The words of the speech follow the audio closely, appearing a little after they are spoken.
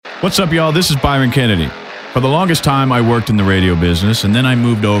What's up, y'all? This is Byron Kennedy. For the longest time, I worked in the radio business, and then I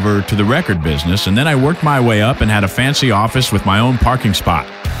moved over to the record business, and then I worked my way up and had a fancy office with my own parking spot.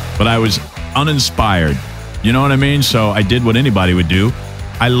 But I was uninspired. You know what I mean? So I did what anybody would do.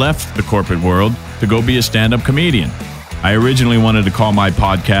 I left the corporate world to go be a stand-up comedian. I originally wanted to call my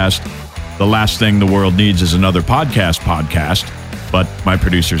podcast The Last Thing the World Needs is Another Podcast, but my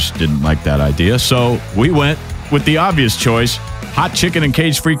producers didn't like that idea, so we went with the obvious choice, Hot Chicken and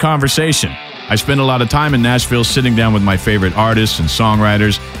Cage-Free Conversation. I spend a lot of time in Nashville sitting down with my favorite artists and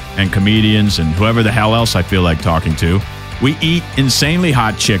songwriters and comedians and whoever the hell else I feel like talking to. We eat insanely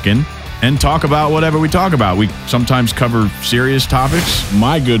hot chicken and talk about whatever we talk about. We sometimes cover serious topics.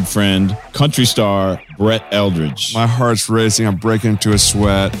 My good friend, country star Brett Eldredge. My heart's racing. I'm breaking into a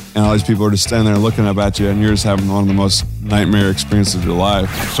sweat. And all these people are just standing there looking up at you, and you're just having one of the most nightmare experiences of your life.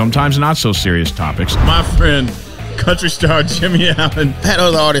 Sometimes not so serious topics. My friend, country star Jimmy Allen. I had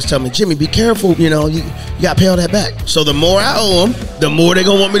other artists tell me, Jimmy, be careful. You know, you got to pay all that back. So the more I owe them, the more they're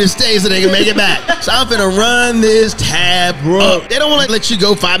going to want me to stay so they can make it back. So I'm finna run this tab up. They don't want to let you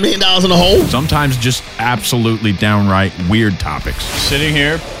go $5 million in a hole. Sometimes just absolutely downright weird topics. Sitting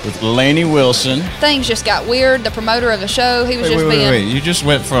here with Lainey Wilson. Things just got weird. The promoter of the show, he was Wait. You just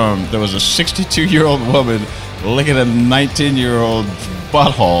went from, there was a 62-year-old woman licking a 19-year-old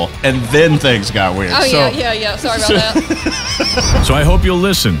butthole, and then things got weird. Oh, yeah. Sorry about that. So I hope you'll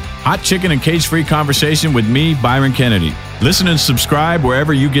listen. Hot Chicken and Cage-Free Conversation with me, Byron Kennedy. Listen and subscribe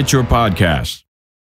wherever you get your podcasts.